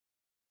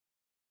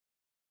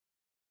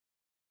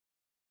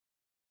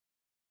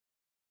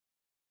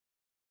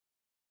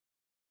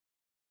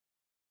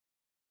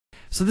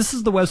So this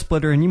is the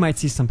WebSplitter, and you might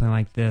see something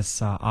like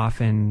this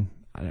often,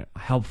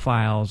 help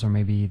files or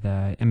maybe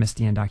the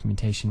MSDN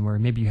documentation, where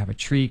maybe you have a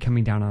tree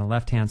coming down on the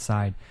left-hand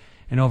side,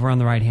 and over on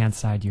the right-hand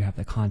side you have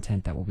the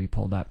content that will be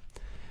pulled up.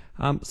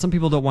 Some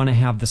people don't want to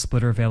have the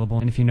splitter available,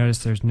 and if you notice,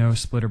 there's no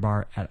splitter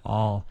bar at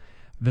all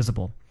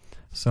visible.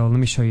 So let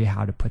me show you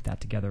how to put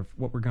that together.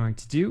 What we're going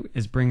to do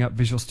is bring up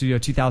Visual Studio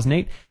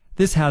 2008.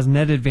 This has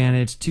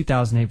NetAdvantage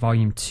 2008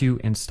 Volume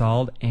 2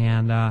 installed,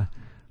 and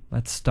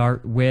let's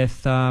start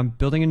with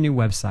building a new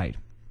website.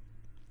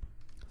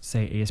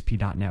 Say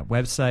ASP.NET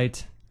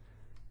website,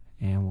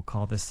 and we'll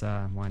call this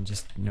one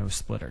just no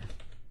splitter.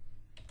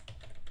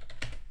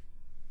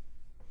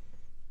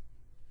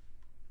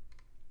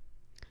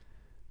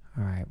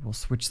 Alright, we'll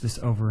switch this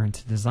over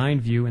into design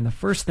view, and the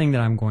first thing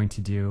that I'm going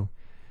to do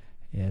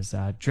is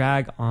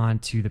drag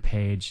onto the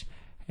page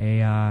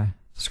a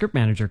script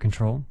manager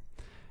control.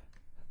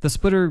 The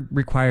splitter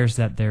requires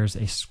that there's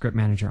a script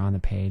manager on the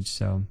page,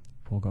 so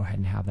we'll go ahead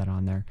and have that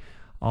on there.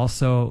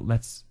 Also,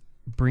 let's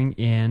bring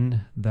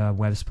in the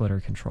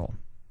WebSplitter control.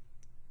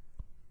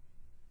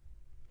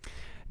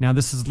 Now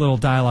this is a little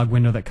dialog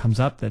window that comes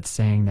up that's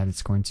saying that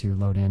it's going to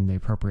load in the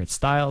appropriate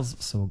styles,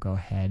 so we'll go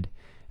ahead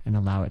and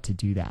allow it to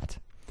do that.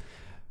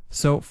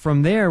 So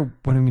from there,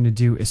 what I'm going to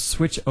do is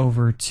switch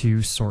over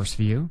to source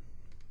view.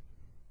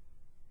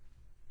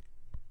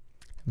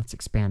 Let's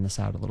expand this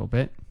out a little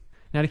bit.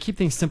 Now to keep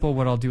things simple,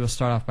 what I'll do is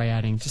start off by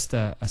adding just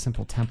a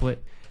simple template,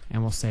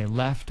 and we'll say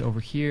left over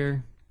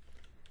here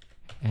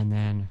and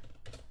then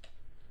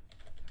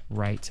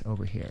right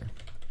over here.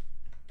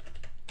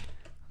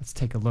 Let's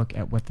take a look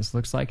at what this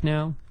looks like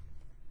now.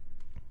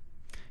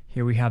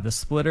 Here we have the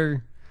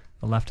splitter,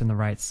 the left and the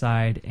right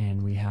side,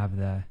 and we have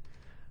the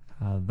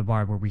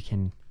bar where we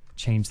can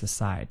change the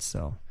sides.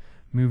 So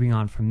moving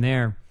on from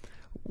there,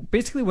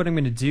 basically what I'm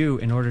going to do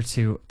in order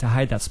to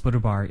hide that splitter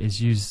bar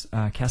is use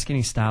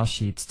cascading style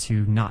sheets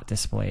to not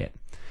display it.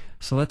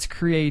 So let's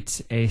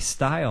create a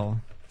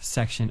style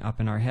section up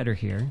in our header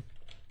here.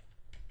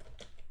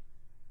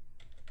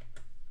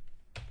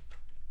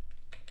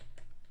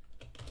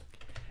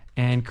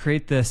 And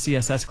create the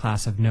CSS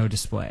class of no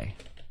display.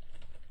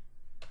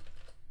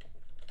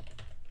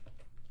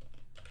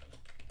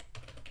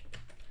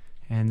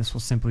 And this will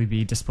simply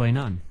be display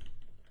none.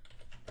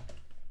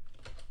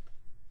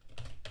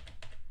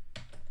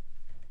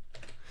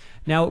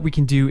 Now what we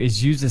can do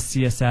is use the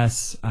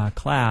CSS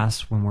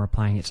class when we're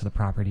applying it to the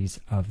properties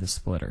of the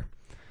splitter.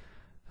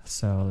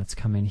 So let's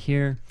come in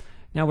here.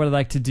 Now what I'd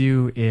like to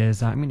do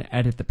is I'm going to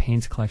edit the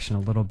panes collection a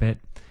little bit.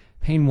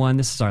 Pane 1,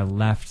 this is our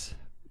left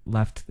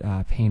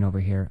pane over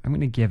here. I'm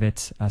going to give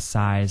it a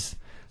size.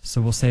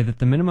 So we'll say that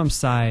the minimum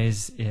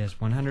size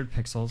is 100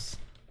 pixels.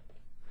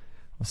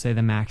 We'll say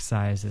the max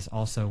size is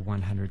also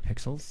 100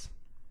 pixels.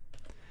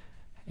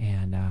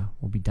 And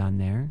we'll be done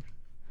there.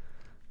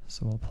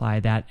 So we'll apply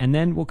that, and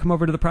then we'll come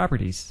over to the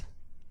properties.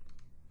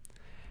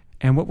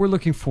 And what we're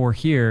looking for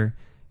here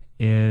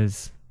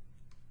is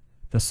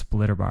the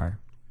splitter bar.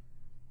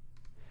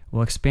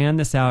 We'll expand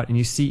this out, and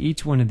you see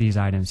each one of these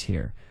items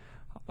here.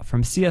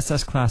 From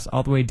CSS class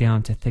all the way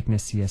down to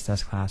thickness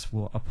CSS class,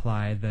 we'll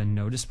apply the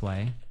no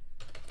display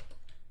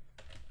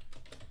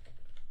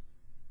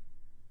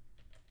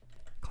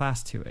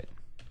class to it.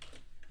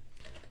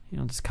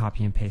 I'll just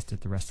copy and paste it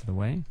the rest of the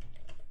way.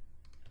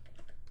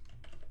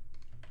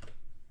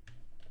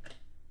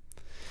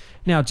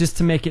 Now, just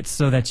to make it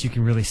so that you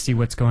can really see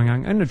what's going on,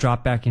 I'm going to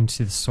drop back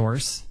into the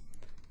source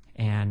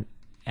and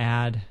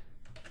add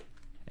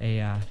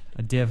a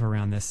div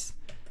around this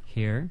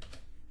here,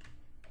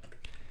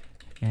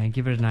 and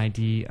give it an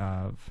ID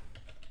of,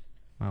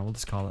 well, we'll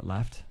just call it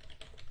left,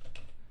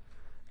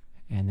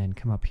 and then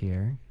come up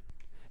here.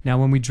 Now,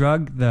 when we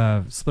drug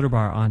the splitter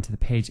bar onto the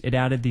page, it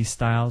added these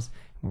styles.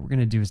 What we're going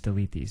to do is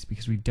delete these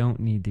because we don't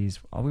need these.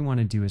 All we want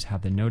to do is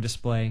have the no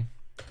display.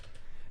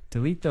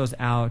 Delete those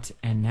out,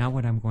 and now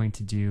what I'm going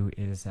to do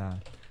is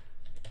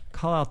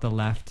call out the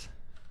left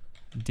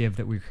div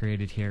that we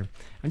created here.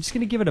 I'm just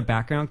going to give it a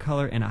background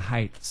color and a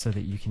height so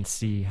that you can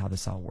see how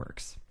this all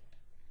works.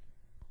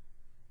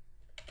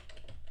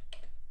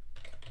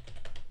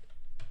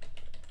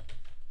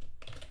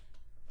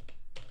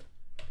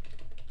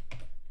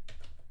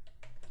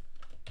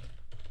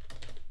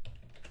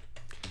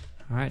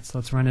 Alright, so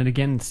let's run it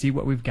again and see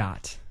what we've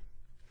got.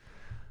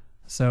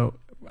 So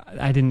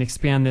I didn't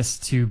expand this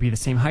to be the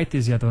same height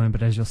as the other one,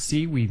 but as you'll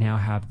see, we now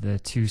have the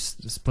two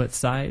split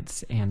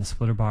sides, and the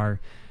splitter bar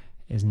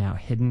is now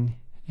hidden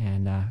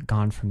and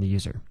gone from the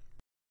user.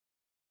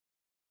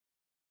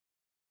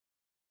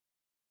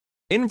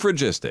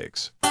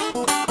 Infragistics.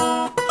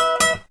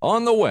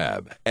 On the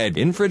web at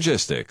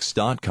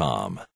infragistics.com.